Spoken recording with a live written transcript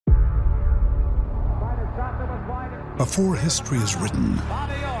Before history is written,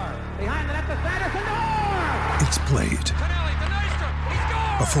 it's played.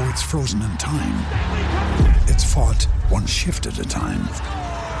 Before it's frozen in time, it's fought one shift at a time.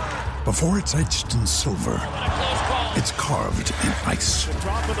 Before it's etched in silver, it's carved in ice.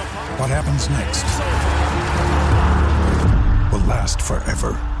 What happens next will last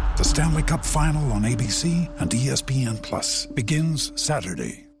forever. The Stanley Cup Final on ABC and ESPN Plus begins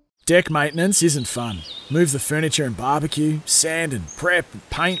Saturday. Deck maintenance isn't fun. Move the furniture and barbecue, sand and prep,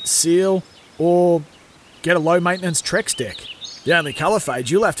 paint, seal, or get a low-maintenance Trex deck. The only colour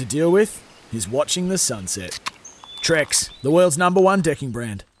fade you'll have to deal with is watching the sunset. Trex, the world's #1 decking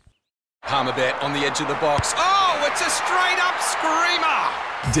brand. Palmerbet on the edge of the box. Oh, it's a straight-up screamer!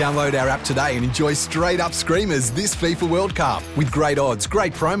 Download our app today and enjoy straight-up screamers this FIFA World Cup with great odds,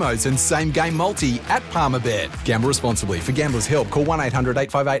 great promos and same-game multi at Palmerbet. Gamble responsibly. For Gamblers' Help, call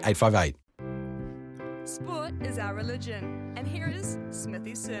 1-800-858-858. Sport is our religion, and here is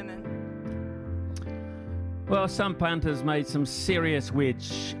Smithy's sermon. Well, some punters made some serious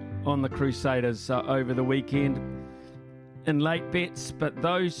wedge on the Crusaders over the weekend in late bets, but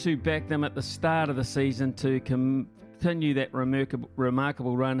those who backed them at the start of the season to continue that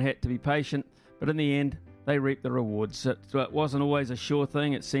remarkable run had to be patient, but in the end, they reaped the rewards. It wasn't always a sure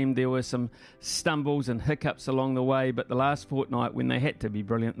thing. It seemed there were some stumbles and hiccups along the way, but the last fortnight when they had to be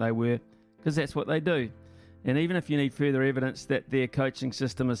brilliant, they were, because that's what they do. And even if you need further evidence that their coaching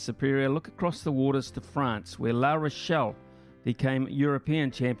system is superior, look across the waters to France, where La Rochelle became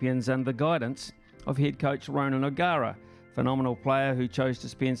European champions under the guidance of head coach Ronan O'Gara, phenomenal player who chose to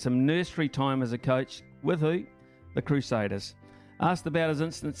spend some nursery time as a coach with who? The Crusaders. Asked about his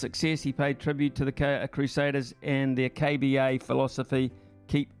instant success, he paid tribute to the Crusaders and their KBA philosophy,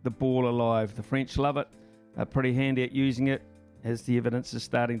 keep the ball alive. The French love it, are pretty handy at using it, as the evidence is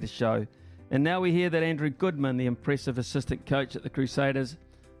starting to show. And now we hear that Andrew Goodman, the impressive assistant coach at the Crusaders,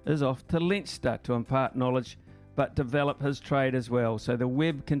 is off to Leinster to impart knowledge but develop his trade as well. So the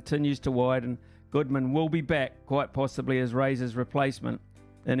web continues to widen. Goodman will be back, quite possibly as Razor's replacement,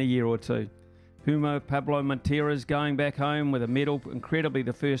 in a year or two. Puma Pablo Montero is going back home with a medal, incredibly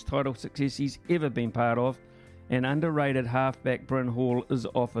the first title success he's ever been part of, and underrated halfback Bryn Hall is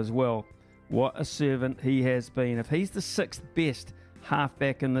off as well. What a servant he has been. If he's the 6th best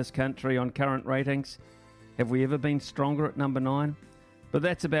halfback in this country on current ratings, have we ever been stronger at number 9? But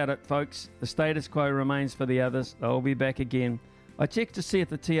that's about it, folks. The status quo remains for the others. They'll be back again. I checked to see if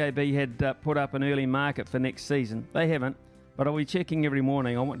the TAB had put up an early market for next season. They haven't, but I'll be checking every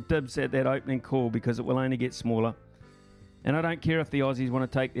morning. I want dibs at that opening call because it will only get smaller. And I don't care if the Aussies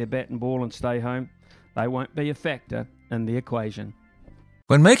want to take their bat and ball and stay home. They won't be a factor in the equation.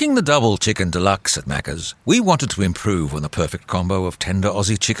 When making the double chicken deluxe at Macca's, we wanted to improve on the perfect combo of tender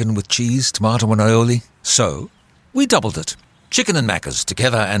Aussie chicken with cheese, tomato and aioli. So, we doubled it. Chicken and Macca's,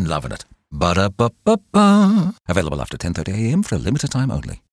 together and loving it. Ba-da-ba-ba-ba. Available after 10:30 a.m. for a limited time only.